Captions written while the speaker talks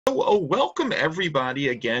Welcome everybody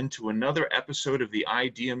again to another episode of the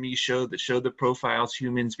ideaXme show, the show that profiles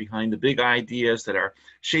humans behind the big ideas that are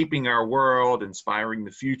shaping our world, inspiring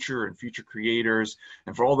the future and future creators.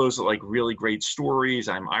 And for all those that like really great stories,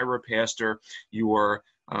 I'm Ira Pastor, your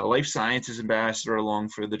life sciences ambassador along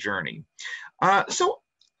for the journey. So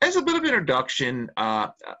as a bit of introduction,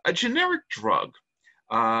 a generic drug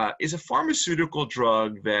is a pharmaceutical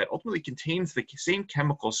drug that ultimately contains the same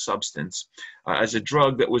chemical substance as a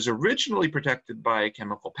drug that was originally protected by a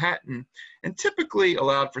chemical patent and typically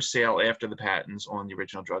allowed for sale after the patents on the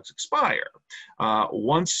original drugs expire.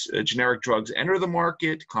 Once generic drugs enter the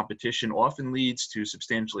market, competition often leads to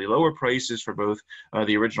substantially lower prices for both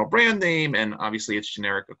the original brand name and obviously its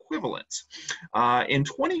generic equivalents. In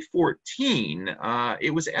 2014,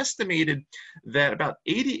 it was estimated that about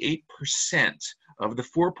 88% of the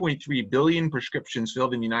 4.3 billion prescriptions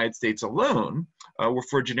filled in the United States alone were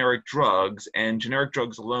for generic drugs, and generic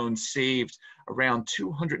drugs alone saved around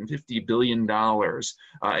 $250 billion in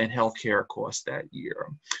healthcare costs that year.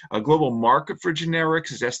 A global market for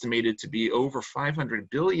generics is estimated to be over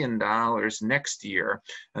 $500 billion next year,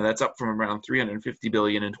 and that's up from around $350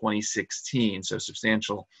 billion in 2016, so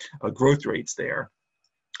substantial growth rates there.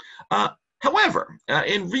 However,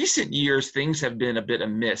 in recent years, things have been a bit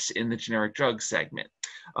amiss in the generic drug segment,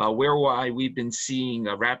 whereby we've been seeing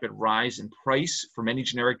a rapid rise in price for many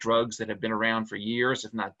generic drugs that have been around for years,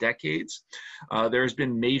 if not decades. There has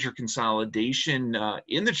been major consolidation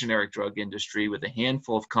in the generic drug industry, with a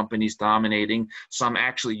handful of companies dominating, some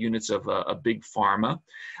actually units of a big pharma.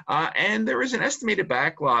 And there is an estimated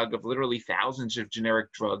backlog of literally thousands of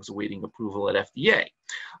generic drugs awaiting approval at FDA.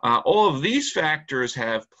 All of these factors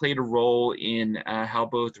have played a role in how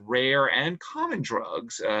both rare and common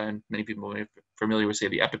drugs, and many people may be familiar with, say,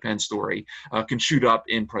 the EpiPen story, can shoot up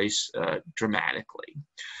in price dramatically.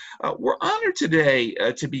 We're honored today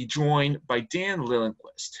to be joined by Dan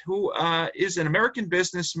Liljenquist, who is an American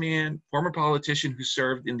businessman, former politician who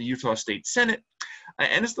served in the Utah State Senate,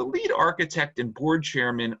 and is the lead architect and board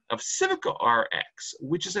chairman of Civica RX,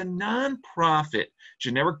 which is a nonprofit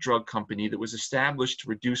generic drug company that was established to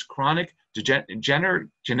reduce chronic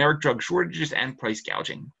generic drug shortages and price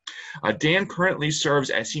gouging. Dan currently serves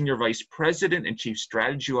as Senior Vice President and Chief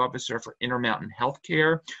Strategy Officer for Intermountain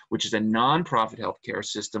Healthcare, which is a nonprofit healthcare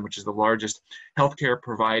system, which is the largest healthcare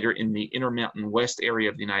provider in the Intermountain West area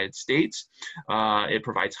of the United States. It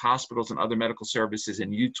provides hospitals and other medical services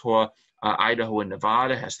in Utah, Idaho, and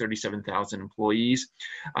Nevada, has 37,000 employees.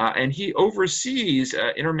 And he oversees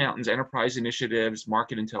Intermountain's enterprise initiatives,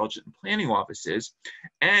 market intelligence, and planning offices.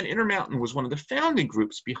 And Intermountain was one of the founding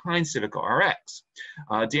groups behind Civica RX.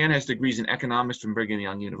 Dan has degrees in economics from Brigham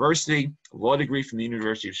Young University, a law degree from the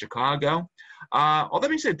University of Chicago. All that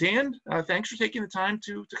being said, Dan, thanks for taking the time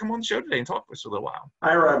to come on the show today and talk with us for a little while.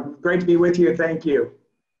 Ira, great to be with you. Thank you.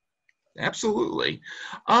 Absolutely.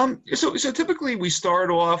 So typically we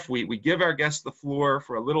start off, we give our guests the floor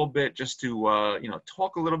for a little bit just to,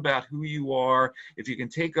 talk a little about who you are. If you can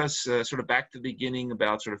take us sort of back to the beginning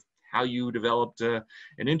about sort of how you developed an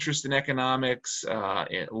interest in economics,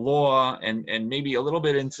 law, and maybe a little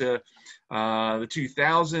bit into the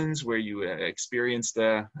 2000s where you experienced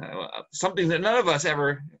something that none of us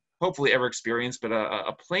hopefully ever experienced, but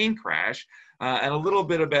a plane crash, and a little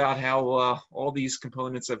bit about how all these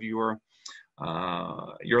components of your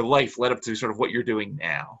life led up to sort of what you're doing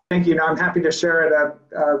now. Thank you. I'm happy to share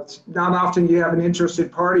it. Not often you have an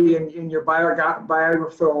interested party in your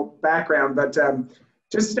biographical background, but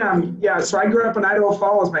so I grew up in Idaho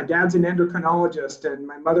Falls. My dad's an endocrinologist, and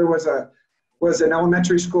my mother was an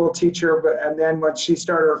elementary school teacher, and then when she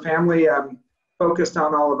started her family, focused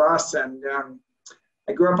on all of us, and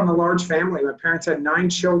I grew up in a large family. My parents had 9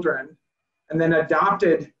 children and then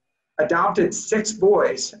adopted 6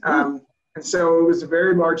 boys. And so it was a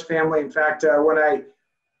very large family. In fact, when I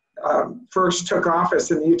first took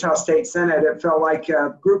office in the Utah State Senate, it felt like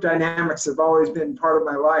group dynamics have always been part of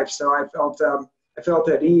my life. So I felt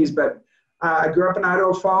at ease. But I grew up in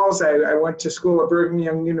Idaho Falls. I went to school at Brigham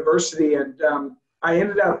Young University, and I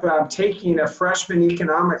ended up taking a freshman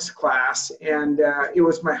economics class, and it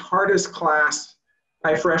was my hardest class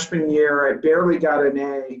my freshman year. I barely got an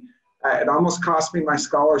A. It almost cost me my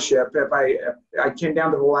scholarship if I came down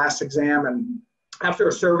to the last exam. And after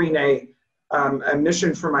serving a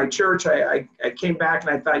mission for my church, I came back and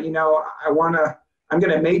I thought, I'm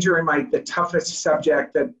going to major in the toughest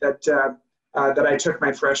subject that I took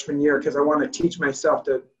my freshman year, because I want to teach myself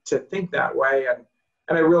to think that way.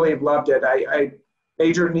 And I really loved it. I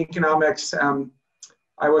majored in economics.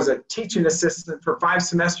 I was a teaching assistant for 5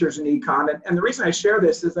 semesters in econ. And the reason I share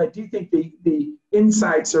this is I do think the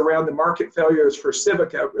insights around the market failures for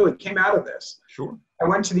Civica really came out of this. Sure. I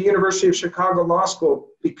went to the University of Chicago Law School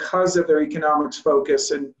because of their economics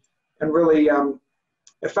focus, and really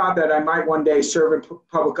I thought that I might one day serve in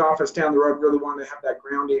public office down the road, really wanted to have that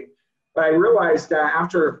grounding. But I realized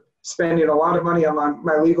after spending a lot of money on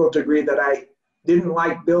my legal degree that I didn't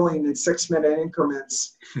like billing in 6-minute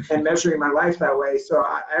increments and measuring my life that way. So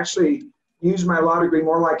I actually used my law degree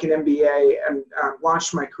more like an MBA and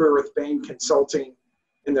launched my career with Bain Consulting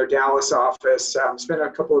in their Dallas office. Spent a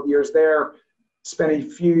couple of years there, spent a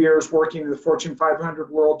few years working in the Fortune 500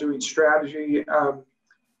 world doing strategy,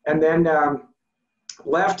 and then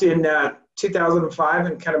left in 2005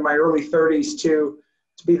 in kind of my early 30s to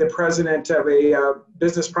be the president of a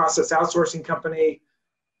business process outsourcing company.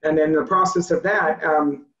 And in the process of that,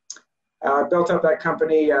 built up that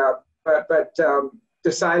company, but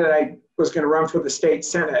decided I was going to run for the state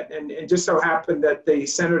senate. And it just so happened that the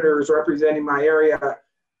senator representing my area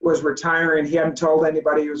was retiring. He hadn't told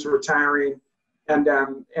anybody he was retiring. And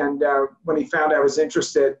when he found I was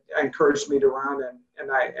interested, I encouraged me to run.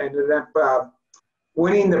 And I ended up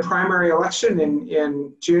winning the primary election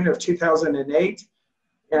in June of 2008.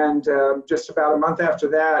 And just about a month after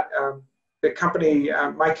that, the company,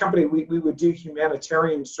 my company, we would do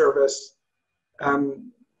humanitarian service,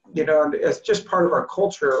 as just part of our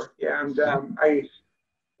culture. And I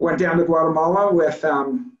went down to Guatemala with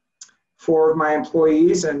 4 of my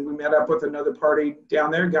employees, and we met up with another party down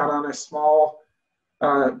there, got on a small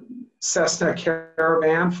Cessna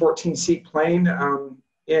Caravan, 14-seat plane on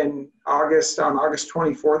August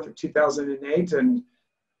 24th of 2008. And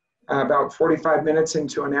about 45 minutes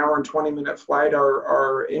into an hour and 20-minute flight,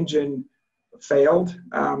 our engine failed,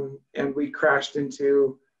 and we crashed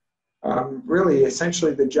into really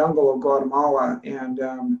essentially the jungle of Guatemala, and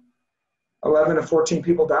 11 of 14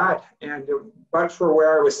 people died. And but for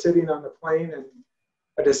where I was sitting on the plane and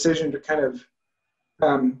a decision to kind of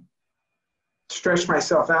stretch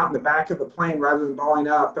myself out in the back of the plane rather than balling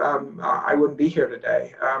up, I wouldn't be here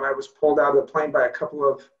today. I was pulled out of the plane by a couple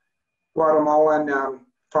of Guatemalan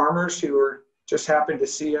farmers who were just happened to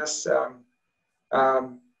see us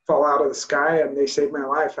fall out of the sky, and they saved my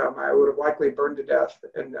life. I would have likely burned to death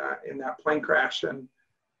in that plane crash, and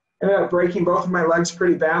ended up breaking both of my legs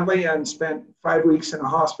pretty badly, and spent 5 weeks in a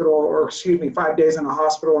hospital, or 5 days in a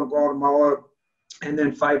hospital in Guatemala, and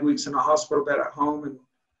then 5 weeks in a hospital bed at home, and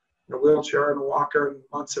in a wheelchair and a walker, and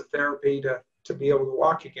months of therapy to be able to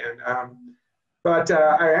walk again. But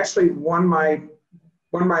I actually won my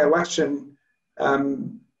election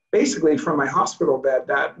basically from my hospital bed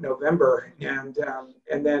that November, and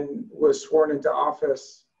then was sworn into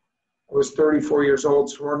office. I was 34 years old,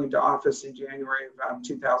 sworn into office in January of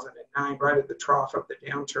 2009, right at the trough of the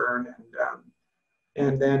downturn,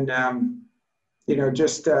 and then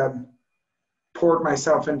just poured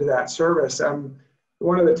myself into that service.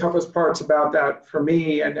 One of the toughest parts about that for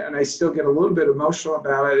me, and I still get a little bit emotional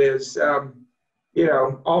about it, is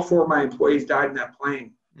all 4 of my employees died in that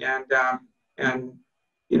plane, and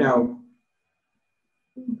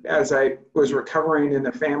as I was recovering, and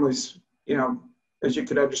the families, as you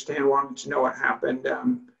could understand, wanted to know what happened.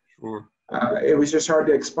 Sure. It was just hard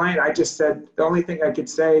to explain. I just said, the only thing I could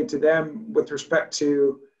say to them with respect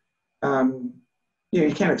to,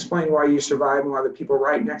 you can't explain why you survived and why the people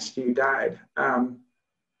right next to you died.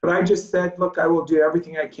 But I just said, look, I will do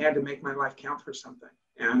everything I can to make my life count for something.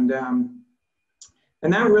 And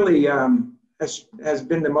that really has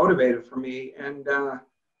been the motivator for me. And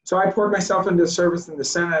so I poured myself into service in the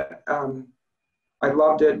Senate. I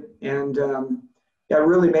loved it. And I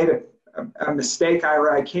really made a mistake,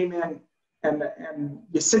 Ira. I came in, and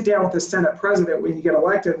you sit down with the Senate president when you get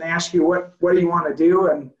elected, and they ask you, what do you want to do?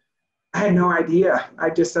 And I had no idea. I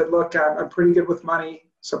just said, look, I'm pretty good with money,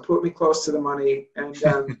 so put me close to the money. And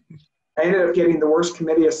I ended up getting the worst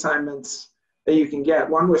committee assignments that you can get.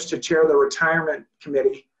 One was to chair the retirement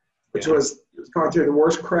committee, which was going through the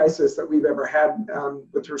worst crisis that we've ever had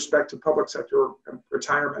with respect to public sector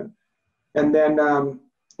retirement. And then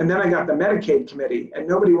I got the Medicaid committee, and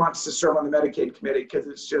nobody wants to serve on the Medicaid committee because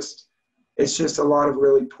it's just a lot of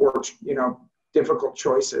really poor, difficult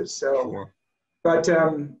choices. So, Sure. But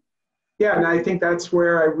and I think that's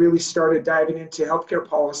where I really started diving into healthcare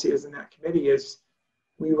policy as in that committee. Is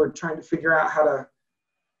we were trying to figure out how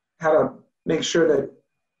to make sure that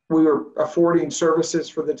we were affording services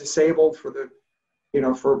for the disabled, for the,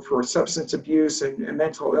 for substance abuse and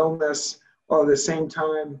mental illness, while at the same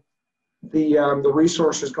time, the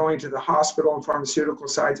resources going to the hospital and pharmaceutical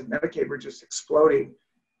sides of Medicaid were just exploding.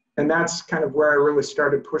 And that's kind of where I really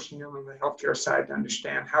started pushing them on the healthcare side to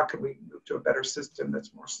understand how can we move to a better system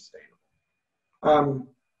that's more sustainable.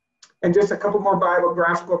 And just a couple more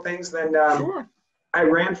biographical things. Then Sure. I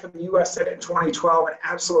ran for the U.S. Senate in 2012 and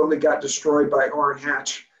absolutely got destroyed by Orrin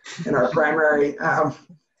Hatch in our primary. But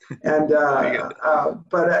you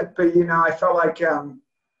know, I felt like I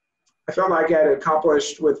had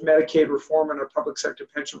accomplished with Medicaid reform and a public sector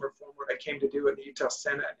pension reform what I came to do in the Utah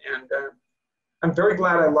Senate. And I'm very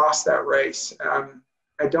glad I lost that race. I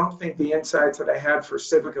don't think the insights that I had for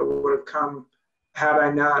Civica would have come had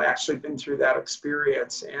I not actually been through that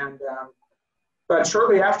experience. And but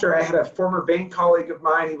shortly after, I had a former Bain colleague of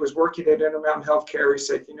mine. He was working at Intermountain Healthcare. He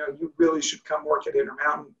said, you know, you really should come work at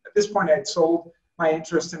Intermountain. At this point, I had sold my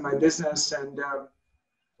interest in my business and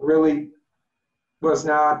really was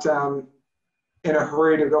not in a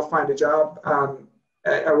hurry to go find a job.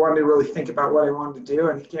 I wanted to really think about what I wanted to do,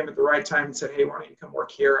 and he came at the right time and said, hey, why don't you come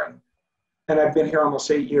work here? And I've been here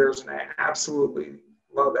almost 8 years, and I absolutely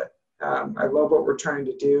love it. I love what we're trying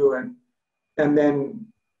to do, and then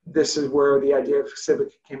this is where the idea of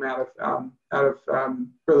Civica came out of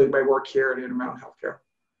really my work here at Intermountain Healthcare.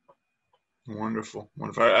 Wonderful,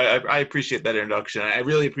 wonderful. I appreciate that introduction. I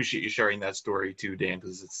really appreciate you sharing that story too, Dan,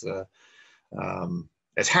 because it's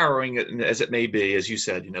as harrowing as it may be, as you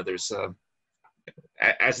said, you know, there's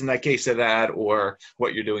as in that case of that or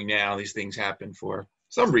what you're doing now, these things happen for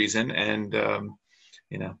some reason, and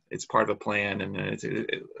you know, it's part of a plan, and at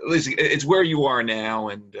least it's where you are now,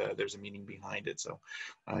 and there's a meaning behind it. So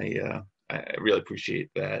I really appreciate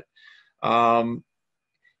that.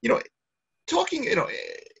 You know, talking, you know,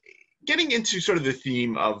 getting into sort of the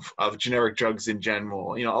theme of generic drugs in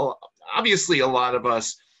general, you know, obviously a lot of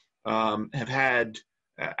us have had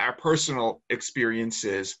our personal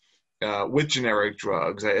experiences with generic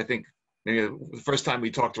drugs. I think maybe the first time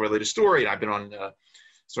we talked to our latest story, and I've been on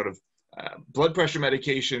sort of blood pressure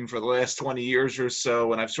medication for the last 20 years or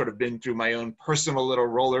so, and I've sort of been through my own personal little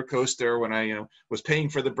roller coaster when I, you know, was paying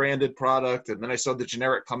for the branded product, and then I saw the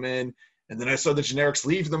generic come in, and then I saw the generics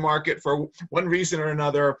leave the market for one reason or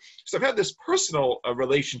another. So I've had this personal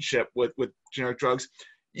relationship with generic drugs.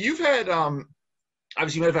 You've had,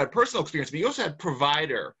 obviously you might have had personal experience, but you also had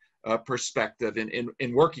provider perspective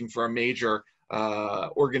in working for a major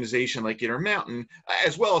organization like Intermountain,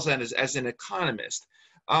 as well as an economist.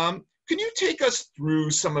 Can you take us through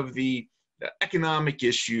some of the economic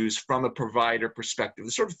issues from a provider perspective,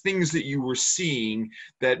 the sort of things that you were seeing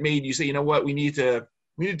that made you say, you know what, we need to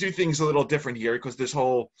do things a little different here, because this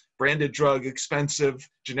whole branded drug, expensive,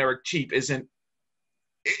 generic, cheap isn't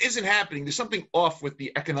happening. There's something off with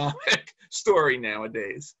the economic story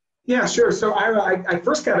nowadays. Yeah, sure. So I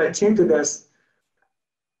first got attuned to this,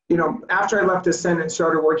 you know, after I left the Senate and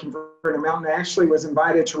started working for Intermountain. I actually was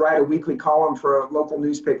invited to write a weekly column for a local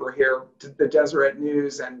newspaper here, the Deseret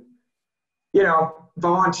News, and, you know,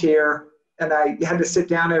 volunteer. And I had to sit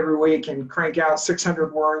down every week and crank out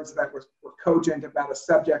 600 words that were cogent about a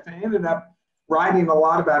subject. And I ended up writing a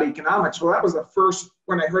lot about economics. Well, that was the first,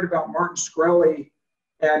 when I heard about Martin Shkreli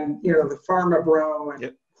and, you know, the pharma bro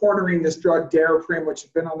and cornering this drug Daraprim, which has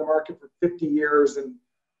been on the market for 50 years and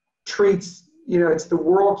treats, you know, it's the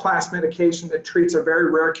world-class medication that treats a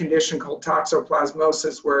very rare condition called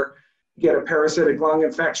toxoplasmosis, where you get a parasitic lung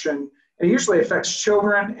infection. And it usually affects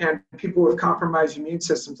children and people with compromised immune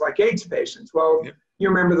systems, like AIDS patients. Well, you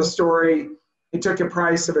remember the story. He took a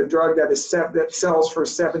price of a drug that sells for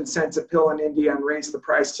 7 cents a pill in India and raised the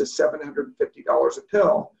price to $750 a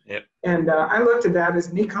pill. Yep. And I looked at that as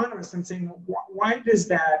an economist and saying,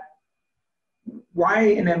 why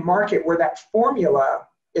in a market where that formula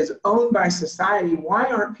is owned by society, why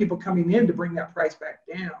aren't people coming in to bring that price back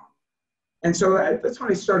down? And so that's when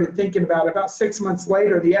I started thinking about 6 months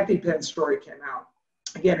later, the EpiPen story came out.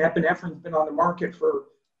 Again, epinephrine's been on the market for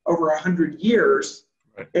over 100 years.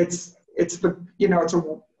 Right. It's a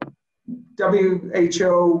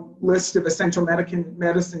WHO list of essential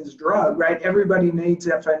medicines drug, right? Everybody needs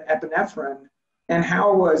epinephrine. And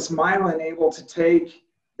how was Mylan able to take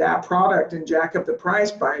that product and jack up the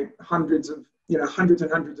price by hundreds and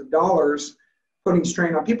hundreds of dollars, putting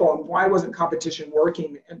strain on people? And why wasn't competition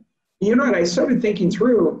working? And you know what, I started thinking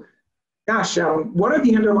through, gosh, what are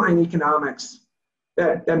the underlying economics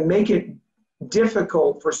that make it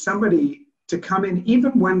difficult for somebody to come in,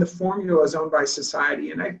 even when the formula is owned by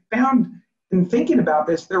society? And I found, in thinking about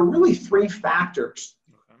this, there are really 3 factors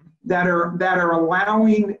that are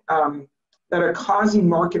allowing, that are causing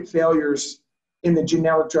market failures in the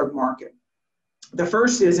generic drug market. The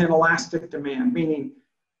first is inelastic demand, meaning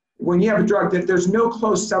when you have a drug that there's no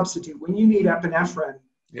close substitute. When you need epinephrine,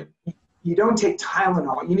 you don't take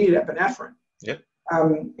Tylenol, you need epinephrine.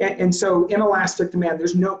 And so inelastic demand,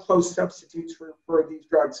 there's no close substitutes for these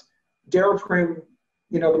drugs. Daraprim,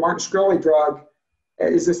 the Martin Shkreli drug,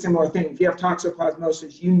 is a similar thing. If you have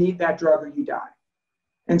toxoplasmosis, you need that drug or you die.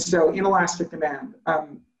 And so inelastic demand,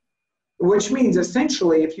 which means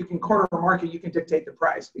essentially if you can corner a market, you can dictate the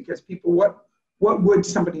price, because people, what would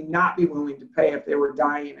somebody not be willing to pay if they were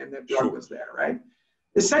dying and the drug was there, right?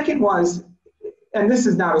 The second was, and this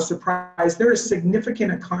is not a surprise, there are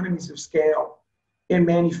significant economies of scale in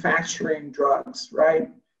manufacturing drugs, right?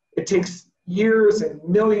 It takes years and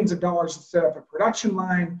millions of dollars to set up a production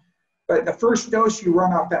line, but the first dose you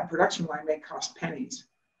run off that production line may cost pennies.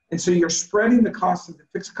 And so you're spreading the cost of the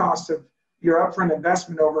fixed cost of your upfront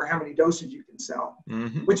investment over how many doses you can sell,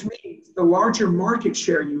 which means the larger market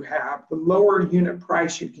share you have, the lower unit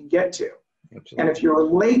price you can get to. Absolutely. And if you're a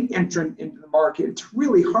late entrant into the market, it's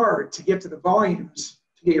really hard to get to the volumes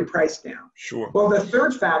to get your price down. Sure. Well, the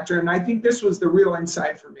third factor, and I think this was the real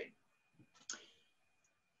insight for me,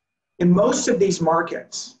 in most of these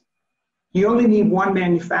markets, you only need one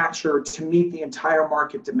manufacturer to meet the entire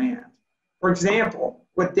market demand. For example,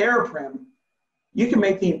 with Daraprim, you can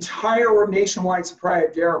make the entire nationwide supply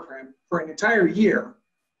of Daraprim for an entire year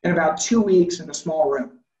in about 2 weeks in a small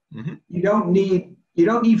room. You don't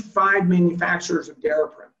need 5 manufacturers of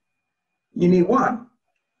Daraprim. You need one.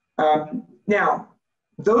 Now,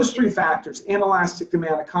 those 3 factors, inelastic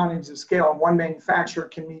demand, economies of scale, and one manufacturer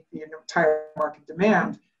can meet the entire market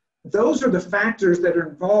demand. Those are the factors that are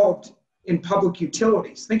involved in public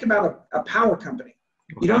utilities. Think about a power company.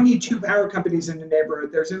 You don't need 2 power companies in the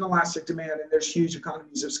neighborhood. There's inelastic demand and there's huge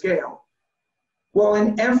economies of scale. Well,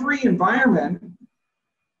 in every environment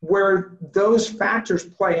where those factors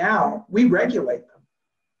play out, we regulate them.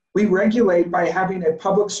 We regulate by having a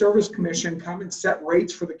public service commission come and set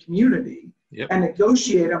rates for the community and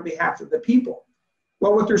negotiate on behalf of the people.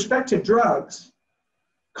 Well, with respect to drugs,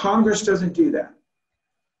 Congress doesn't do that.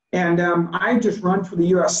 And I just run for the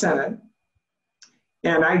US Senate,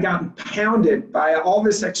 and I got pounded by all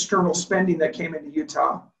this external spending that came into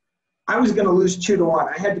Utah. I was going to lose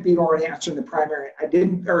 2-1. I had to beat Orrin Hatcher in the primary. I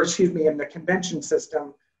didn't, or excuse me, in the convention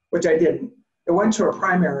system, which I didn't. It went to a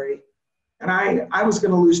primary, and I was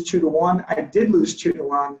going to lose 2-1. I did lose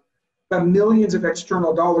 2-1, but millions of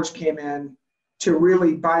external dollars came in to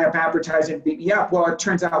really buy up advertising and beat me up. Well, it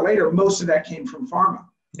turns out later, most of that came from pharma.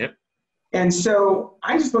 Yep. And so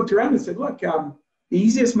I just looked around and said, look, the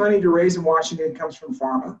easiest money to raise in Washington comes from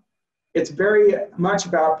pharma. It's very much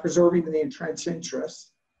about preserving the entrenched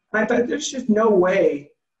interests. And I thought there's just no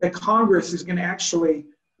way that Congress is going to actually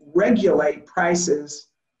regulate prices,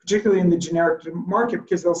 particularly in the generic market,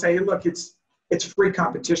 because they'll say, hey, look, it's free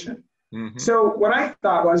competition. So what I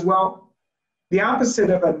thought was, well, the opposite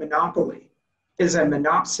of a monopoly is a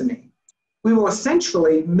monopsony. We will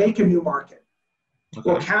essentially make a new market.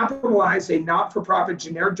 We'll capitalize a not-for-profit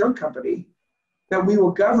generic drug company that we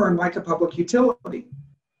will govern like a public utility,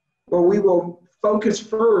 where we will focus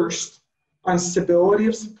first on stability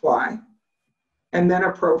of supply and then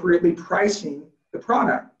appropriately pricing the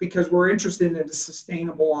product, because we're interested in a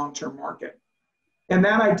sustainable long-term market. And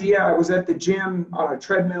that idea, I was at the gym on a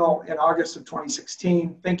treadmill in August of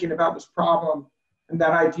 2016 thinking about this problem, and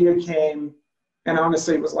that idea came, and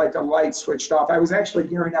honestly, it was like a light switched off. I was actually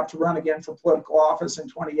gearing up to run again for political office in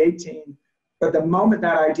 2018. But the moment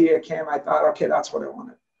that idea came, I thought, okay, that's what I want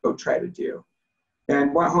to go try to do.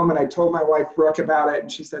 And went home and I told my wife, Brooke, about it.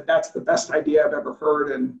 And she said, that's the best idea I've ever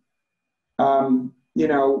heard. And,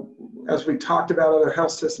 as we talked about other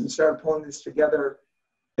health systems, started pulling this together,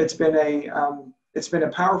 it's been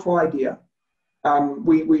a powerful idea.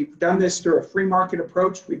 We've done this through a free market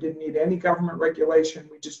approach. We didn't need any government regulation.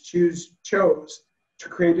 We just chose to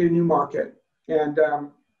create a new market. And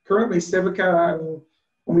currently Civica,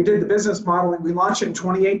 when we did the business modeling, we launched it in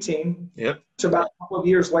 2018. Yep. It's about a couple of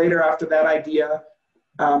years later after that idea.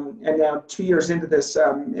 And now 2 years into this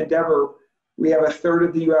endeavor, we have 1/3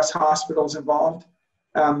 of the US hospitals involved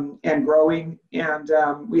and growing. And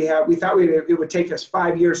we thought it would take us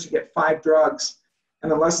 5 years to get 5 drugs.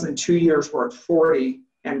 And in less than 2 years, we're at 40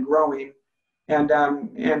 and growing. And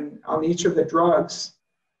on each of the drugs,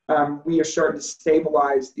 we are starting to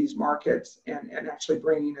stabilize these markets and actually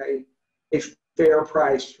bringing a fair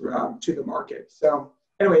price to the market. So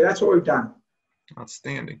anyway, that's what we've done.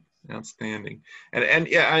 Outstanding. And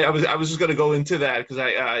yeah, I was just going to go into that because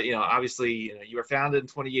obviously, you were founded in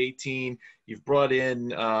 2018. You've brought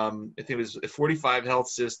in, I think it was 45 health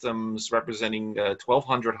systems representing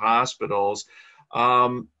 1,200 hospitals.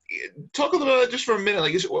 Talk a little bit just for a minute,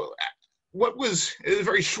 like what was it was a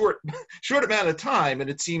very short amount of time, and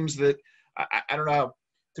it seems that I don't know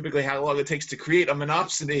typically how long it takes to create a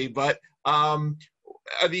monopsony, but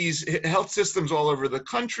are these health systems all over the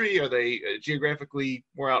country? Are they geographically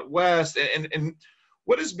more out west? And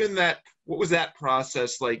what has been what was that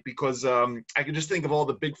process like? Because I can just think of all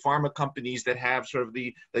the big pharma companies that have sort of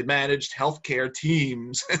they managed healthcare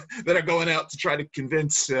teams that are going out to try to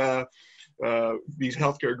convince these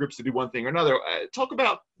healthcare groups to do one thing or another. Talk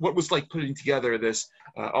about what was like putting together this,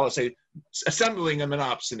 I'll say, assembling a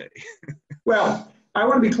monopsony. Well, I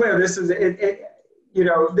want to be clear. This is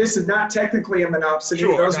this is not technically a monopsony.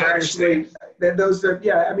 Sure, those are actually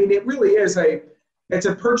yeah. I mean, it really is it's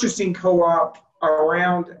a purchasing co-op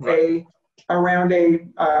around right. a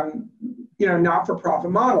not-for-profit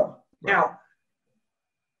model. Right.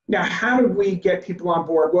 Now, how did we get people on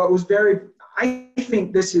board? Well, it was I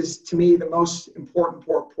think this is, to me, the most important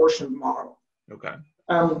portion of the model. Okay.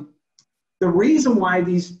 The reason why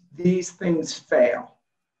these things fail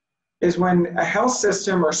is when a health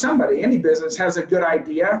system or somebody, any business, has a good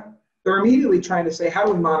idea, they're immediately trying to say, how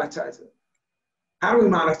do we monetize it? How do we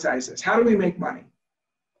monetize this? How do we make money?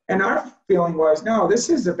 And our feeling was, no, this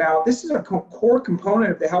is a core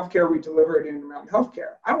component of the healthcare we deliver at Intermountain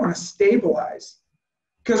Healthcare. I want to stabilize,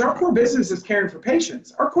 because our core business is caring for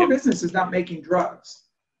patients. Our core business is not making drugs.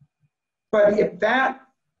 But if that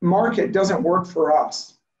market doesn't work for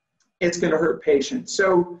us, it's going to hurt patients.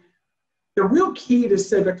 So the real key to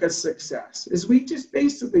Civica's success is we just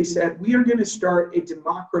basically said, we are going to start a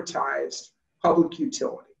democratized public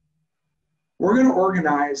utility. We're going to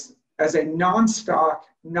organize as a non-stock,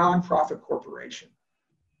 non-profit corporation,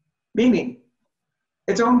 meaning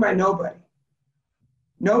it's owned by nobody.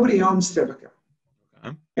 Nobody owns Civica.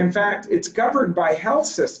 Okay. In fact, it's governed by health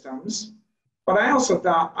systems, but I also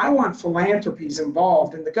thought I want philanthropies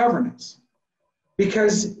involved in the governance.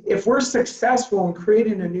 Because if we're successful in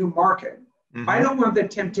creating a new market, I don't want the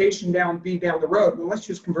temptation down the road, well, let's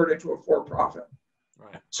just convert it to a for-profit.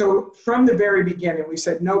 Right. So from the very beginning, we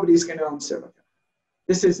said nobody's going to own Civica.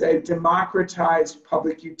 This is a democratized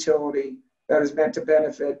public utility that is meant to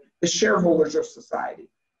benefit the shareholders of society.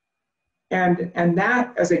 And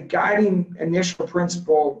that, as a guiding initial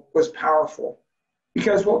principle, was powerful.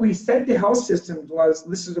 Because what we said to health systems was,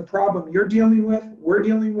 this is a problem you're dealing with, we're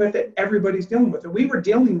dealing with it, everybody's dealing with it. We were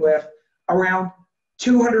dealing with around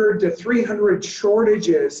 200 to 300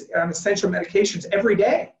 shortages on essential medications every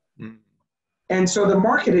day. Mm. And so the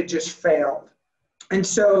market had just failed. And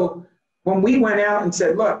so when we went out and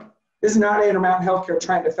said, look, this is not Intermountain Healthcare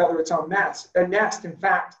trying to feather its own nest. In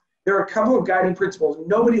fact, there are a couple of guiding principles.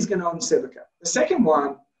 Nobody's going to own Civica. The second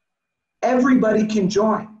one, everybody can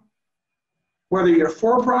join. Whether you're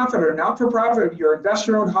for-profit or not-for-profit, if you're an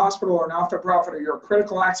investor-owned hospital or not-for-profit, or you're a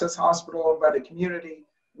critical access hospital owned by the community,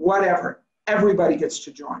 whatever, everybody gets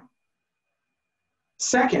to join.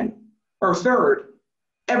 Third,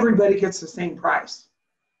 everybody gets the same price.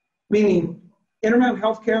 Meaning, Intermountain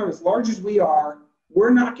Healthcare, as large as we are,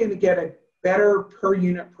 we're not going to get a better per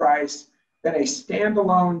unit price than a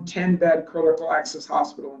standalone 10-bed critical access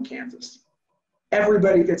hospital in Kansas.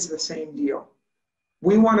 Everybody gets the same deal.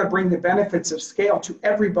 We want to bring the benefits of scale to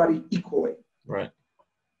everybody equally. Right.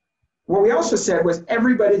 What we also said was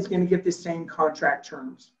everybody's going to get the same contract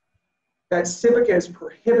terms. That Civica is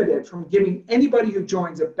prohibited from giving anybody who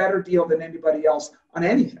joins a better deal than anybody else on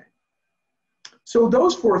anything. So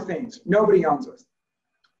those four things, nobody owns us.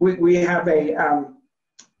 We have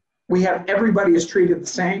everybody is treated the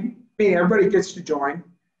same, meaning everybody gets to join,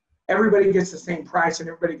 everybody gets the same price, and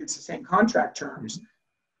everybody gets the same contract terms.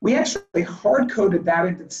 We actually hard-coded that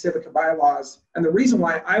into the Civica bylaws, and the reason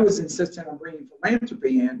why I was insistent on bringing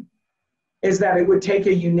philanthropy in is that it would take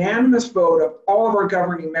a unanimous vote of all of our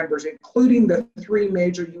governing members, including the 3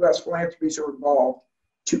 major U.S. philanthropies who are involved,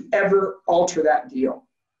 to ever alter that deal.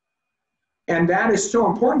 And that is so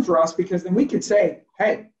important for us because then we could say,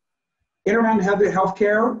 hey, Intermountain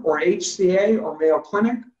Healthcare or HCA or Mayo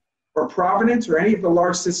Clinic or Providence or any of the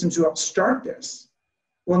large systems who help start this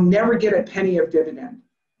will never get a penny of dividend.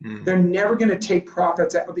 Mm. They're never going to take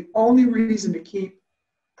profits out. The only reason to keep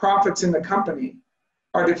profits in the company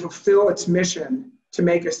are to fulfill its mission to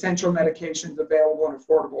make essential medications available and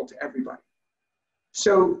affordable to everybody.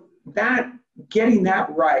 So getting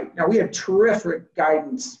that right. Now we have terrific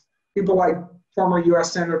guidance. People like former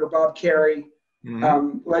U.S. Senator Bob Kerrey,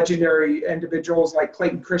 legendary individuals like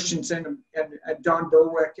Clayton Christensen and Don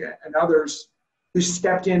Berwick and others who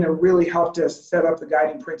stepped in and really helped us set up the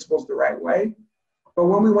guiding principles the right way. But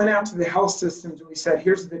when we went out to the health systems and we said,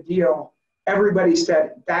 here's the deal, everybody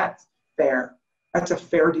said, that's fair. That's a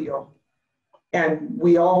fair deal. And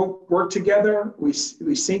we all work together, we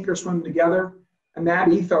sink or swim together, and that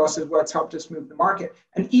ethos is what's helped us move the market.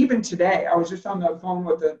 And even today, I was just on the phone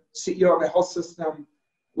with the CEO of the health system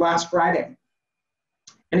last Friday,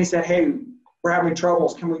 And he said, hey, we're having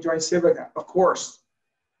troubles. Can we join Civica? Of course.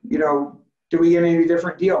 You know, do we get any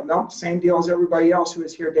different deal? Nope, same deal as everybody else who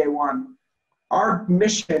was here day one. Our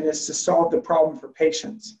mission is to solve the problem for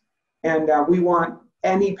patients. And we want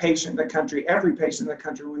any patient in the country, every patient in the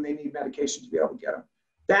country, when they need medication, to be able to get them.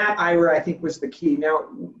 That, Ira, I think, was the key. Now,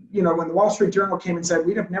 you know, when the Wall Street Journal came and said,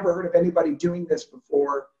 we'd have never heard of anybody doing this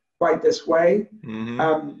before quite this way,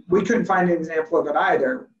 we couldn't find an example of it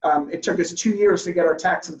either. It took us 2 years to get our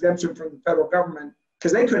tax exemption from the federal government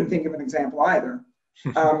because they couldn't think of an example either.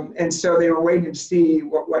 And so they were waiting to see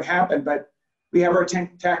what happened. But we have our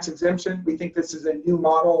tax exemption. We think this is a new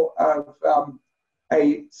model of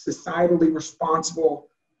a societally responsible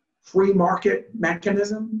free market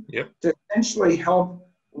mechanism to essentially help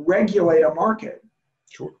regulate a market.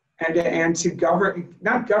 Sure. And to govern,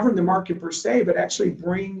 not govern the market per se, but actually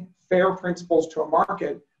bring fair principles to a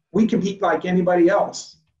market. We compete like anybody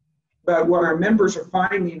else. But what our members are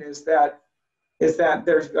finding is that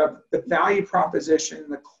there's the value proposition,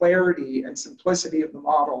 the clarity and simplicity of the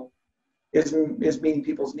model is meeting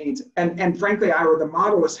people's needs. And frankly, Ira, the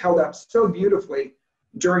model was held up so beautifully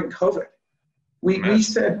during COVID. We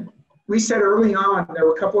said early on, there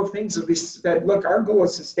were a couple of things that we said, look, our goal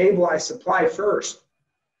is to stabilize supply first.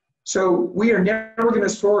 So we are never going to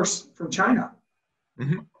source from China.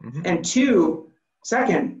 And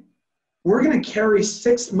second, we're going to carry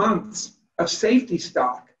 6 months of safety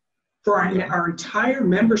stock for our entire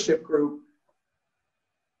membership group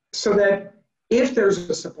so that if there's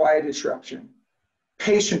a supply disruption,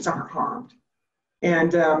 patients aren't harmed.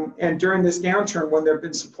 And during this downturn, when there have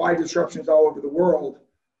been supply disruptions all over the world,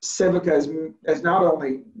 Civica has not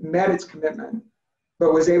only met its commitment,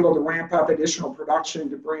 but was able to ramp up additional production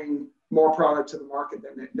to bring more product to the market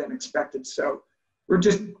than expected. So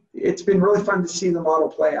it's been really fun to see the model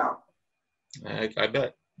play out. I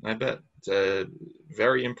bet. It's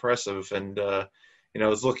very impressive. And, I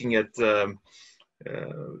was looking at,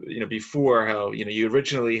 before how, you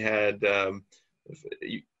originally had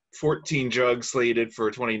 14 drugs slated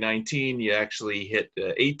for 2019. You actually hit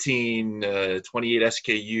 18, 28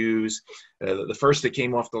 SKUs. The first that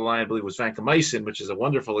came off the line, I believe, was vancomycin, which is a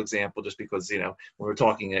wonderful example just because, when we're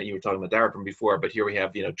talking, you were talking about Daraprim before, but here we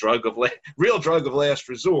have, real drug of last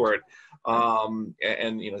resort. And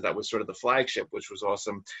that was sort of the flagship, which was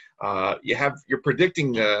awesome. You're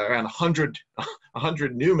predicting around 100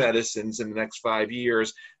 new medicines in the next 5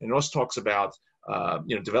 years. And it also talks about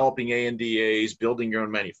developing ANDAs, building your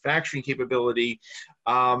own manufacturing capability.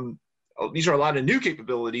 These are a lot of new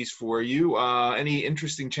capabilities for you. Any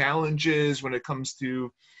interesting challenges when it comes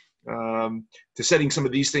to setting some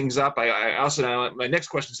of these things up? I also know my next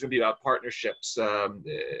question is going to be about partnerships.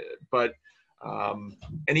 But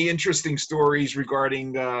any interesting stories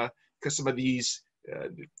regarding some of these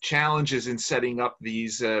challenges in setting up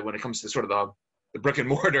these when it comes to sort of the brick and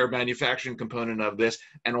mortar manufacturing component of this,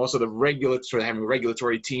 and also having a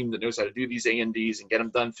regulatory team that knows how to do these ANDs and get them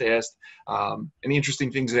done fast. Any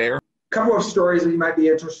interesting things there? A couple of stories that you might be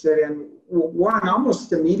interested in. One,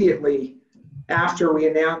 almost immediately after we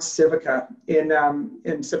announced Civica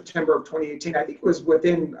in September of 2018, I think it was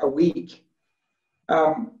within a week,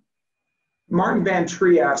 Martin Van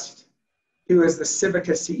Trieste, who is the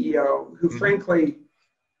Civica CEO, who frankly,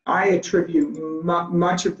 I attribute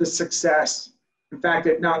much of the success, in fact,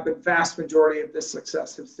 if not the vast majority of the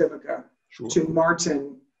success of Civica, to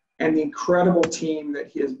Martin and the incredible team that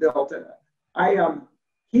he has built.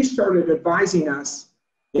 He started advising us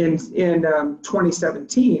in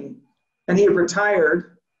 2017, and he had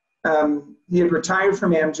retired. He had retired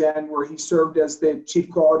from Amgen, where he served as the chief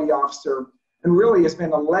quality officer, and really has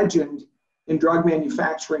been a legend in drug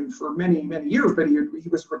manufacturing for many, many years. But he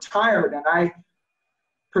was retired, and I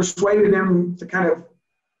persuaded him to kind of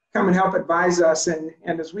come and help advise us. And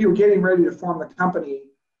as we were getting ready to form the company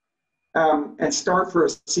and start for a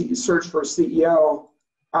search for a CEO,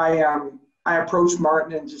 I approached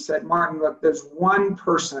Martin and just said, Martin, look, there's one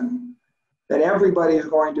person that everybody is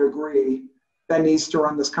going to agree that needs to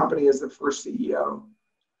run this company as the first CEO.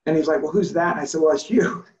 And he's like, well, who's that? And I said, well, it's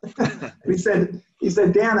you. he said,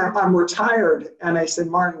 Dan, I'm retired. And I said,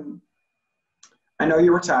 Martin, I know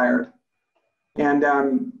you're retired,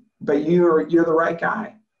 and but you're the right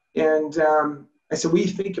guy. And I said, what do you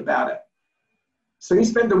think about it? So he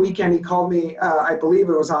spent the weekend. He called me, I believe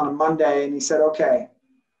it was on a Monday, and he said, okay,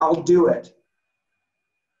 I'll do it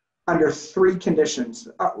under with 3 conditions.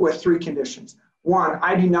 One,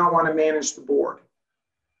 I do not want to manage the board.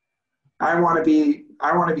 I want to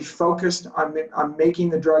be focused on making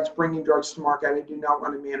the drugs, bringing drugs to market. I do not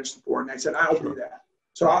want to manage the board. And I said, I'll do that.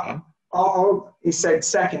 So he said,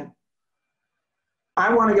 second,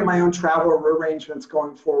 I want to get my own travel arrangements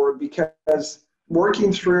going forward because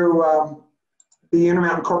working through the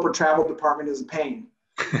Intermountain Corporate Travel Department is a pain.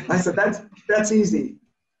 I said, that's easy.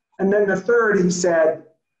 And then the third, he said,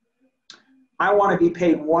 I want to be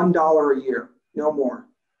paid $1 a year, no more.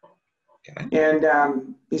 Okay.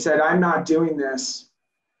 And he said, I'm not doing this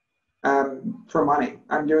for money.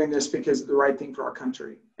 I'm doing this because of the right thing for our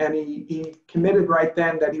country. And he committed right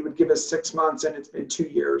then that he would give us 6 months, and it's been 2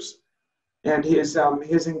 years. And his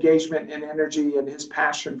engagement and energy and his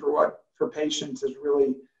passion for patients has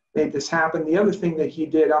really made this happen. The other thing that he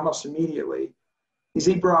did almost immediately is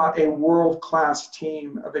he brought a world-class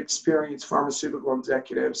team of experienced pharmaceutical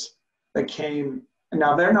executives that came.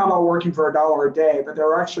 Now, they're not all working for $1 a day, but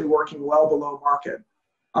they're actually working well below market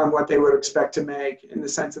on what they would expect to make, in the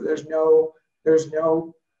sense that there's no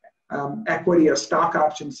equity or stock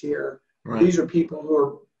options here. Right. These are people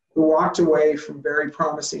who walked away from very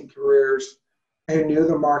promising careers, who knew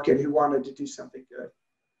the market, who wanted to do something good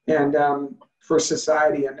and for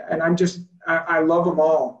society. And I love them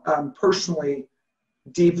all. Personally,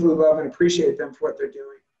 deeply love and appreciate them for what they're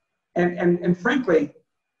doing. And frankly,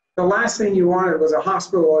 the last thing you wanted was a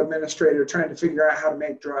hospital administrator trying to figure out how to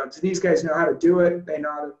make drugs. These guys know how to do it. They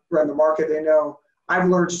know how to run the market. They know. I've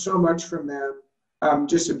learned so much from them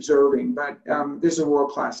just observing, but this is a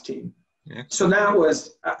world-class team. Yeah. So that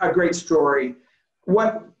was a great story.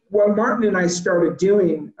 What Martin and I started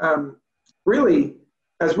doing, really,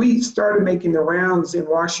 as we started making the rounds in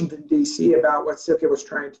Washington, D.C. about what Civica was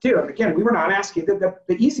trying to do, and again, we were not asking, the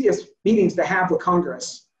easiest meetings to have with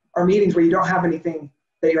Congress are meetings where you don't have anything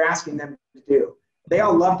that you're asking them to do. They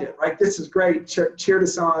all loved it. Like, this is great, cheered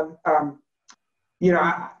us on. I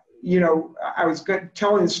was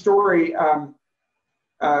telling the story.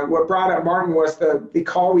 What brought up Martin was the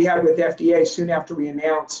call we had with FDA soon after we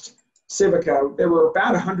announced Civica. There were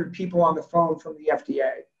about 100 people on the phone from the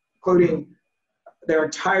FDA, including their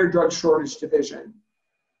entire drug shortage division.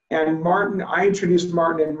 And I introduced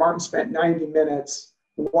Martin, and Martin spent 90 minutes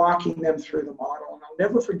walking them through the model. And I'll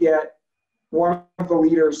never forget, one of the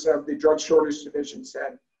leaders of the drug shortage division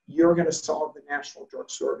said, "You're going to solve the national drug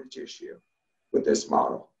shortage issue with this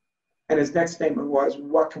model." And his next statement was,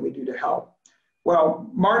 "What can we do to help?"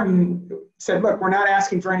 Well, Martin said, "Look, we're not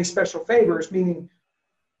asking for any special favors," meaning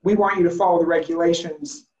we want you to follow the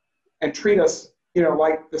regulations and treat us,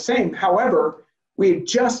 like the same. However, we had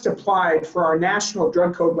just applied for our national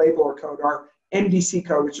drug code labeler code, our NDC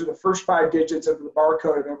code, which are the first 5 digits of the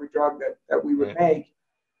barcode of every drug that we would make.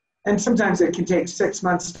 And sometimes it can take 6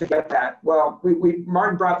 months to get that. Well,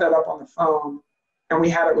 Martin brought that up on the phone, and we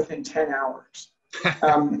had it within 10 hours.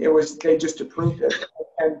 They just approved it.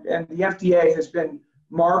 And the FDA has been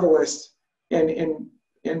marvelous in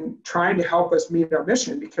trying to help us meet our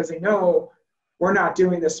mission, because they know we're not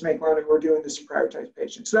doing this to make money, we're doing this to prioritize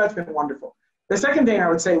patients. So that's been wonderful. The second thing I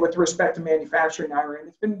would say with respect to manufacturing, Ira, and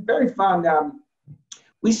it's been very fun,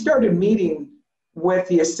 we started meeting with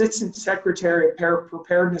the Assistant Secretary of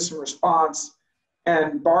Preparedness and Response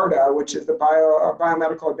and BARDA, which is the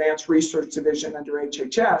Biomedical Advanced Research Division under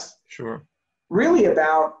HHS, sure, really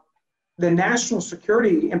about the national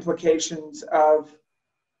security implications of,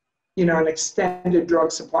 an extended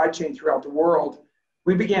drug supply chain throughout the world.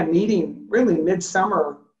 We began meeting really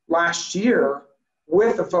midsummer last year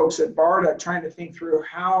with the folks at BARDA, trying to think through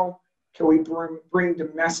how can we bring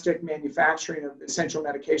domestic manufacturing of essential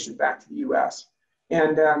medications back to the U.S.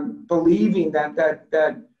 And believing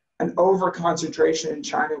that an over-concentration in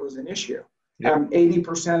China was an issue. Yep.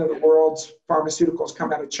 80% of the world's pharmaceuticals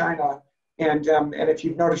come out of China. And if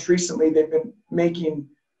you've noticed recently, they've been making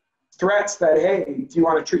threats that, hey, do you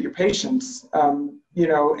want to treat your patients? And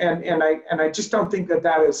I just don't think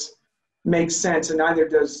that makes sense, and neither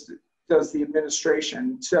does the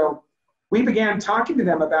administration. So we began talking to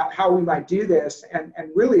them about how we might do this and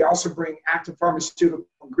really also bring active pharmaceutical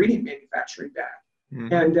ingredient manufacturing back.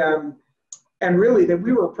 Mm-hmm. And really that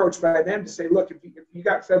we were approached by them to say, look, if you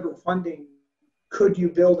got federal funding, could you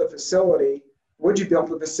build a facility? Would you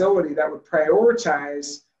build a facility that would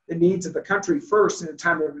prioritize the needs of the country first in a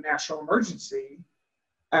time of a national emergency?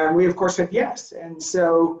 And we, of course, said yes. And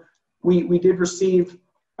so we did receive,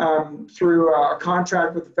 through a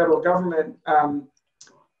contract with the federal government,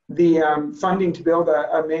 the funding to build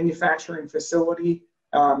a manufacturing facility.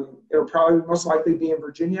 It'll probably most likely be in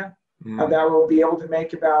Virginia. That will be able to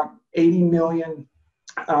make about 80 million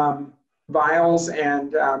vials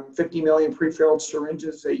and 50 million prefilled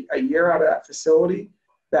syringes a year out of that facility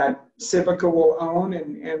that Civica will own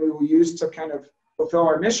and we will use to kind of fulfill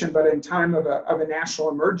our mission. But in time of a national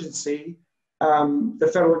emergency, the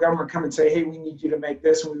federal government come and say, hey, we need you to make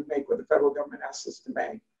this, and we would make what the federal government asks us to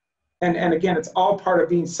make. And again, it's all part of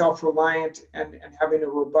being self-reliant and having a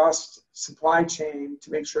robust supply chain to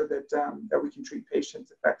make sure that, that we can treat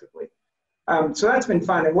patients effectively. So that's been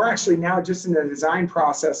fun. And we're actually now just in the design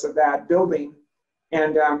process of that building.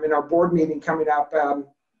 And in our board meeting coming up,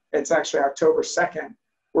 it's actually October 2nd,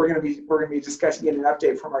 we're going to be discussing, getting an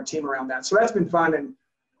update from our team around that. So that's been fun. And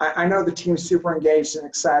I know the team's super engaged and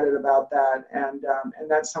excited about that. And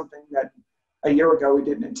that's something that a year ago we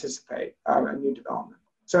didn't anticipate, a new development.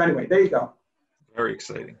 So anyway, there you go. Very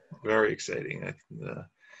exciting. Very exciting.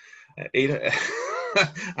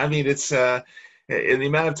 I mean, it's in the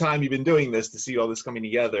amount of time you've been doing this to see all this coming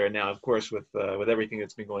together, and now, of course, with everything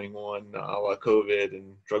that's been going on, a la COVID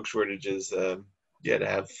and drug shortages, to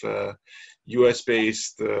have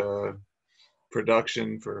U.S.-based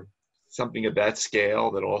production for something of that scale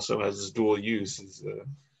that also has this dual use is,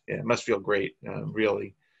 it must feel great.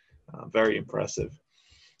 Really, very impressive.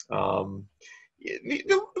 One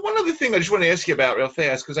other thing I just want to ask you about real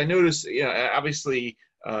fast, because I noticed, obviously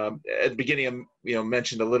at the beginning,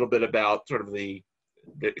 mentioned a little bit about sort of the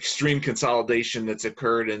extreme consolidation that's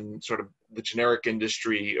occurred in sort of the generic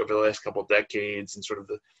industry over the last couple of decades, and sort of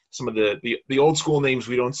some of the old school names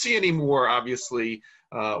we don't see anymore. Obviously,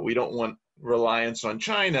 we don't want reliance on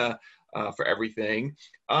China for everything.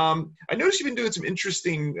 I noticed you've been doing some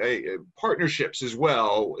interesting partnerships as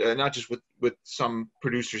well, not just with some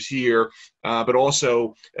producers here, but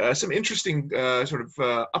also some interesting sort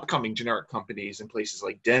of upcoming generic companies in places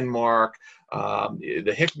like Denmark,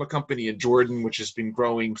 the Hikma company in Jordan, which has been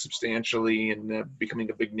growing substantially and becoming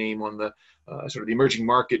a big name on the sort of the emerging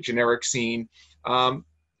market generic scene.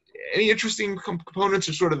 Any interesting components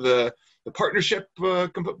of sort of the partnership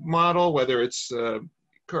model, whether it's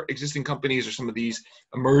existing companies or some of these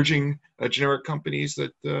emerging generic companies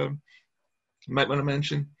that you might want to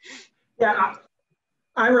mention? Yeah,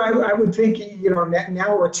 I would think,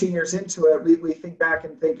 now we're 2 years into it, we think back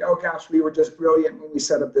and think, oh gosh, we were just brilliant when we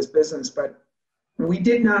set up this business, but we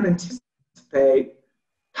did not anticipate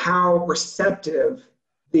how receptive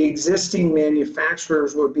the existing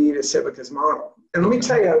manufacturers would be to Civica's model. And let me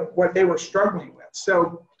tell you what they were struggling with.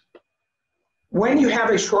 So when you have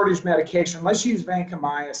a shortage medication, let's use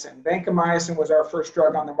vancomycin. Vancomycin was our first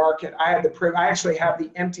drug on the market. I actually have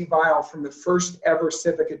the empty vial from the first ever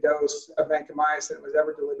Civica dose of vancomycin that was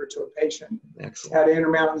ever delivered to a patient. Excellent. At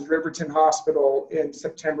Intermountain's Riverton Hospital in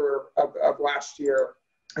September of last year.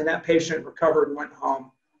 And that patient recovered and went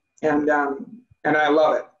home. And I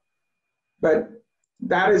love it. But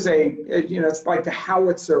that is it's like the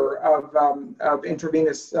howitzer of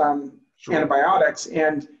intravenous antibiotics.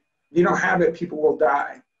 And if you don't have it, people will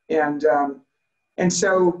die. And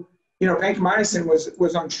so, vancomycin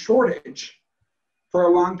was on shortage for a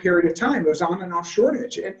long period of time. It was on and off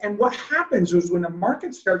shortage. And what happens is when the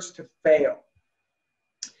market starts to fail,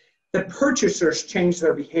 the purchasers change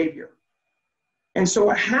their behavior. And so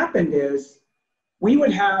what happened is we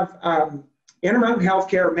would have Intermountain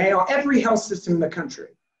Healthcare, Mayo, every health system in the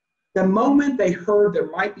country. The moment they heard there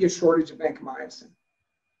might be a shortage of vancomycin,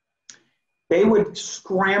 they would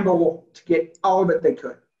scramble to get all of it they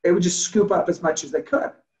could. They would just scoop up as much as they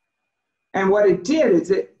could. And what it did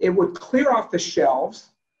is it would clear off the shelves.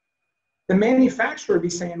 The manufacturer would be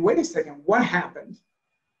saying, wait a second, what happened?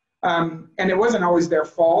 And it wasn't always their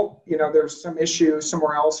fault. There's some issue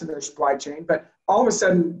somewhere else in their supply chain, but all of a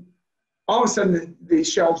sudden the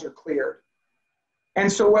shelves are cleared.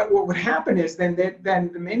 And so what would happen is then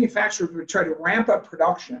the manufacturer would try to ramp up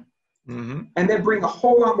production. Mm-hmm. And then bring a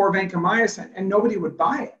whole lot more vancomycin, and nobody would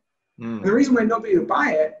buy it. And the reason why nobody would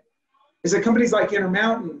buy it is that companies like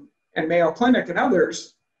Intermountain and Mayo Clinic and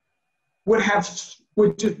others would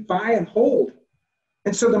just buy and hold.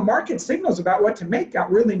 And so the market signals about what to make got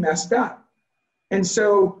really messed up. And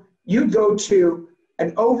so you go to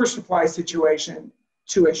an oversupply situation,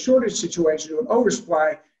 to a shortage situation, to an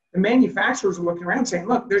oversupply. The manufacturers are looking around saying,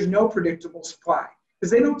 look, there's no predictable supply, because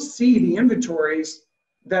they don't see the inventories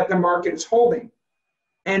that the market is holding.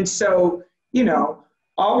 And so,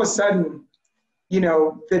 all of a sudden,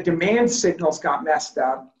 the demand signals got messed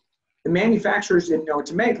up. The manufacturers didn't know what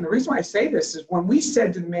to make. And the reason why I say this is when we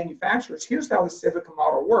said to the manufacturers, here's how the Civica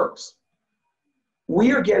model works.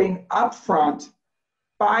 We are getting upfront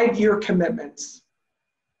 5-year commitments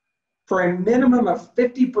for a minimum of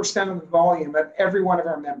 50% of the volume of every one of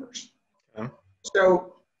our members. Okay.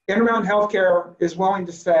 So Intermountain Healthcare is willing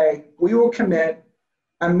to say, we will commit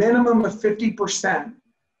a minimum of 50%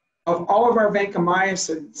 of all of our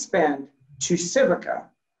vancomycin spend to Civica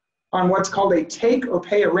on what's called a take or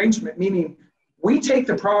pay arrangement, meaning we take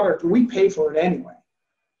the product, we pay for it anyway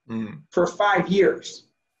for 5 years.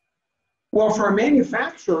 Well, for a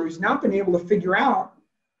manufacturer who's not been able to figure out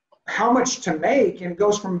how much to make, and it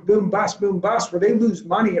goes from boom, bust, where they lose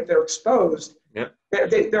money if they're exposed. Yep.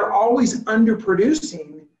 They're always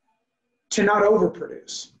underproducing to not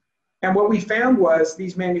overproduce. And what we found was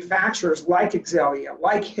these manufacturers like Exelia,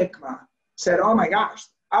 like Hikma, said, oh my gosh,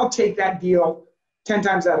 I'll take that deal 10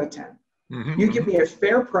 times out of 10. Mm-hmm, You give me a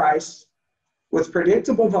fair price with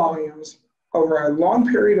predictable volumes over a long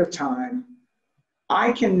period of time.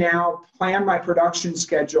 I can now plan my production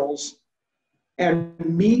schedules and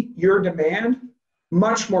meet your demand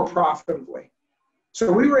much more profitably. So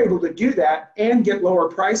we were able to do that and get lower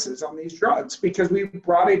prices on these drugs because we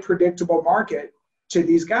brought a predictable market to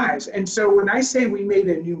these guys. And so when I say we made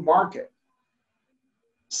a new market,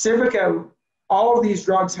 Civica, all of these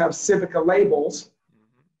drugs have Civica labels,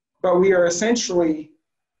 but we are essentially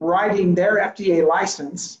writing their FDA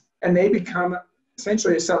license, and they become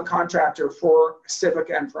essentially a subcontractor for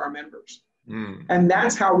Civica and for our members. And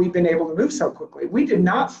that's how we've been able to move so quickly. We did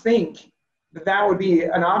not think that that would be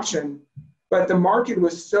an option, but the market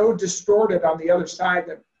was so distorted on the other side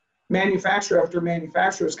that manufacturer after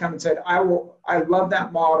manufacturer has come and said, I love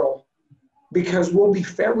that model because we'll be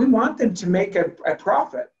fair. We want them to make a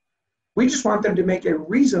profit. We just want them to make a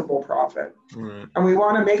reasonable profit. And we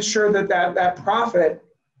want to make sure that that profit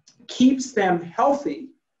keeps them healthy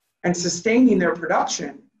and sustaining their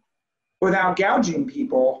production without gouging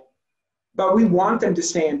people. But we want them to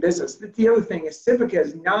stay in business. The other thing is Civica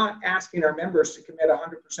is not asking our members to commit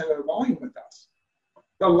 100% of the volume with us.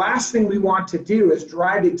 The last thing we want to do is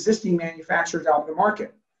drive existing manufacturers out of the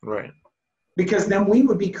market. Right. Because then we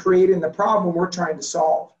would be creating the problem we're trying to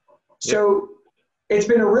solve. So it's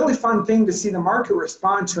been a really fun thing to see the market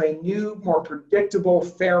respond to a new, more predictable,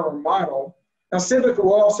 fairer model. Now, Civica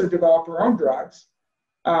will also develop our own drugs.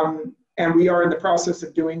 And we are in the process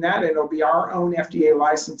of doing that. And it'll be our own FDA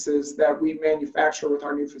licenses that we manufacture with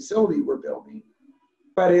our new facility we're building.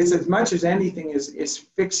 But it's as much as anything is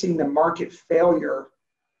fixing the market failure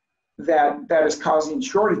that is causing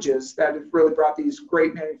shortages that have really brought these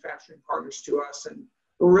great manufacturing partners to us. And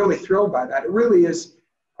we're really thrilled by that. It really is,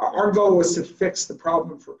 our goal was to fix the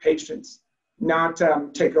problem for patients, not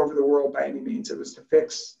take over the world by any means. It was to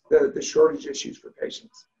fix the shortage issues for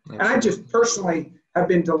patients. And I just personally have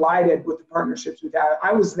been delighted with the partnerships we've had.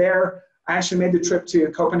 I was there. I actually made the trip to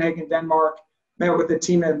Copenhagen, Denmark, met with the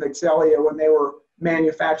team at Exelia when they were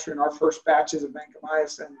manufacturing our first batches of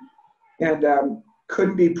vancomycin, and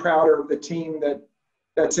couldn't be prouder of the team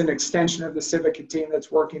that's an extension of the Civica team that's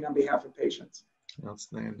working on behalf of patients.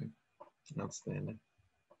 Outstanding. Outstanding.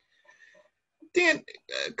 Dan,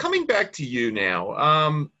 coming back to you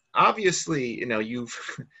now, obviously, you know,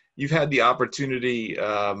 you've had the opportunity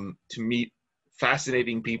to meet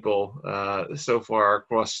fascinating people so far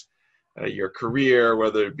across your career,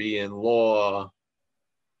 whether it be in law,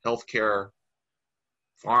 healthcare,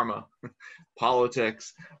 pharma,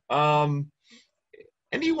 politics.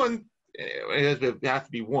 Anyone, it have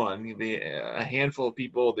to be one, a handful of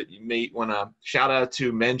people that you may want to shout out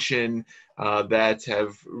to, mention that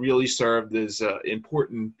have really served as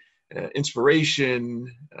important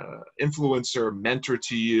inspiration, influencer, mentor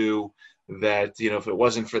to you, that, you know, if it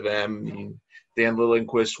wasn't for them, Dan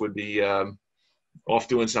Liljenquist would be off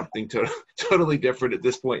doing something totally different at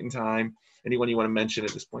this point in time. Anyone you want to mention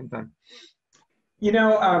at this point in time? You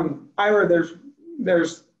know, Ira,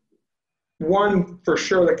 there's one for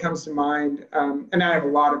sure that comes to mind, and I have a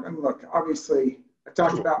lot of them. Look, obviously, I've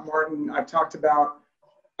talked about Martin. I've talked about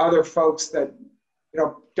other folks that, you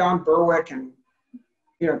know, Don Berwick and,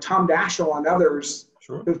 you know, Tom Daschle and others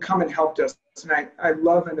who've come and helped us. And I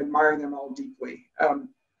love and admire them all deeply.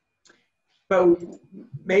 But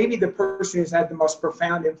maybe the person who's had the most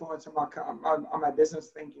profound influence on my business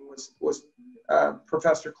thinking was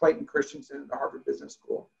Professor Clayton Christensen at the Harvard Business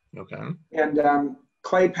School. Okay. And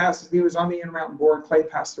Clay he was on the Intermountain board. Clay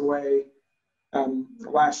passed away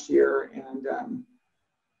last year, and,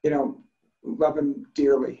 you know, love him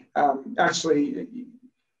dearly. Actually,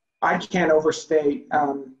 I can't overstate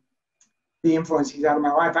the influence he's had on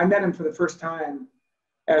my life. I met him for the first time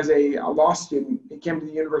as a law student. He came to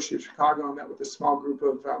the University of Chicago and met with a small group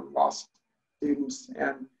of law students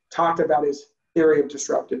and talked about his theory of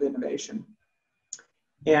disruptive innovation.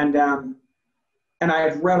 And I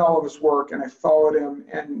had read all of his work, and I followed him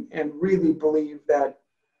and really believed that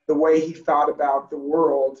the way he thought about the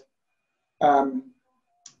world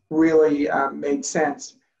really made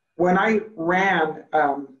sense. When I ran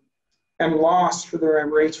and lost for the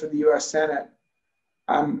race for the U.S. Senate,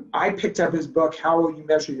 I picked up his book, How Will You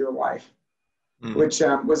Measure Your Life? Which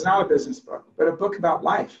was not a business book, but a book about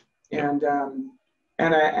life. And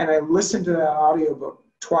I listened to that audiobook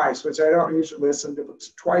twice, which I don't usually listen to, but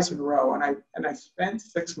twice in a row. And I spent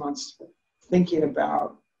 6 months thinking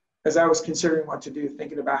about, as I was considering what to do,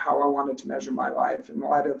 thinking about how I wanted to measure my life in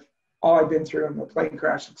light of all I've been through and the plane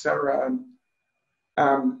crash, et cetera.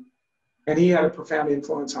 And he had a profound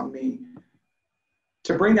influence on me.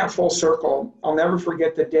 To bring that full circle, I'll never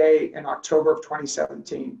forget the day in October of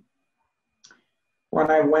 2017 when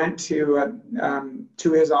I went to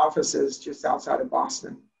his offices just outside of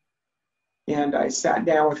Boston. And I sat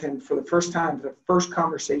down with him for the first time, the first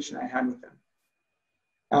conversation I had with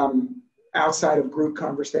him, outside of group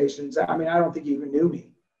conversations. I mean, I don't think he even knew me,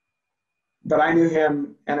 but I knew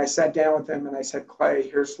him, and I sat down with him and I said, Clay,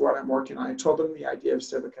 here's what I'm working on. I told him the idea of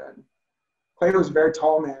Civica. And Clay was a very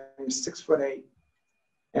tall man. He was 6'8".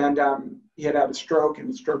 And he had a stroke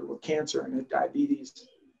and struggled with cancer and had diabetes.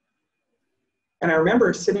 And I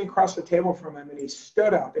remember sitting across the table from him, and he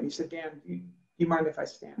stood up and he said, Dan, do you mind if I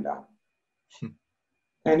stand up?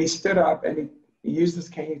 And he stood up and he used his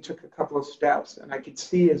cane. He took a couple of steps, and I could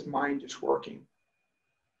see his mind just working.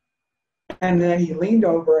 And then he leaned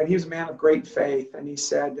over, and he was a man of great faith. And he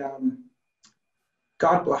said,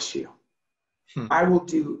 God bless you. I will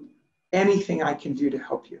do anything I can do to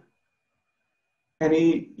help you. And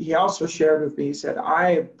he also shared with me, he said,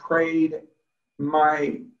 I have prayed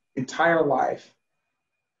my entire life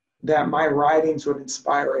that my writings would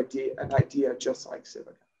inspire an idea just like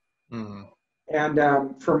Civica. Mm-hmm.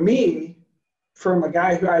 And for me, from a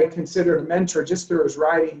guy who I considered a mentor just through his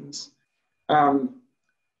writings,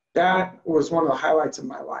 that was one of the highlights of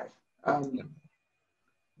my life.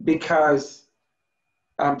 Because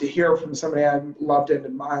to hear from somebody I loved and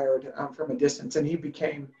admired from a distance, and he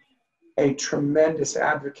became a tremendous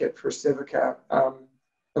advocate for Civica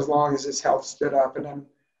as long as his health stood up. And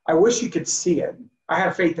I wish you could see it. I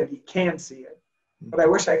have faith that he can see it, but I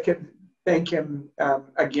wish I could thank him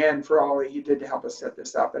again for all he did to help us set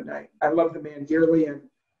this up. And I love the man dearly. And,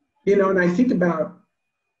 and I think about,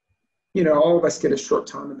 all of us get a short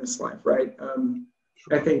time in this life, right?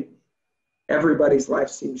 I think everybody's life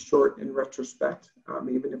seems short in retrospect,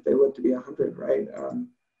 even if they live to be 100, right?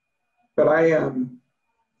 But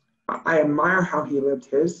I admire how he lived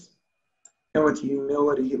his, and with the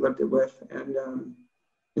humility he lived it with.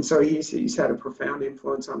 And so he's had a profound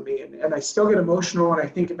influence on me. And I still get emotional when I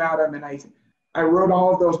think about him. And I wrote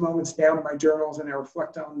all of those moments down in my journals, and I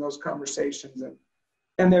reflect on those conversations.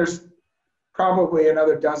 And there's probably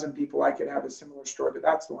another dozen people I could have a similar story, but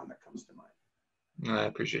that's the one that comes to mind. I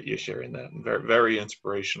appreciate you sharing that. Very, very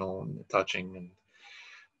inspirational and touching.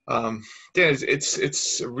 And Dan,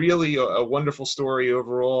 it's really a wonderful story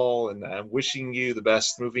overall, and I'm wishing you the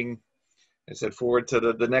best moving, I said, forward to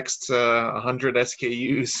the next 100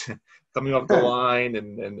 SKUs coming off the line,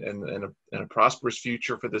 and a prosperous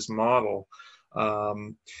future for this model.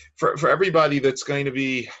 For everybody that's going to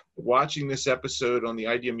be watching this episode on the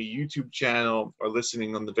ideaXme YouTube channel or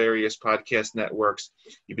listening on the various podcast networks,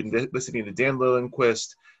 you've been listening to Dan Liljenquist,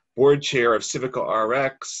 Board Chair of Civica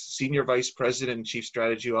RX, Senior Vice President and Chief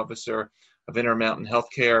Strategy Officer of Intermountain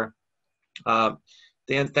Healthcare.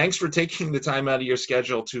 Dan, thanks for taking the time out of your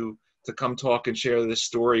schedule to come talk and share this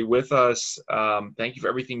story with us. Thank you for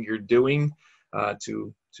everything you're doing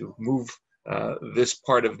to move this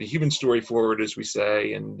part of the human story forward, as we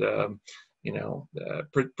say, and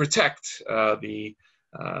protect the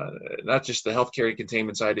not just the healthcare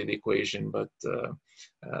containment side of the equation, but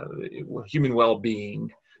human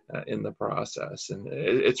well-being in the process. And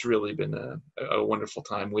it's really been a wonderful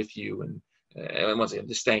time with you. And once again,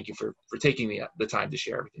 just thank you for taking the time to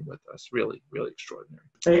share everything with us. Really, really extraordinary.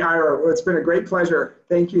 Hey, Ira, well, it's been a great pleasure.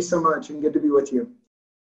 Thank you so much, and good to be with you.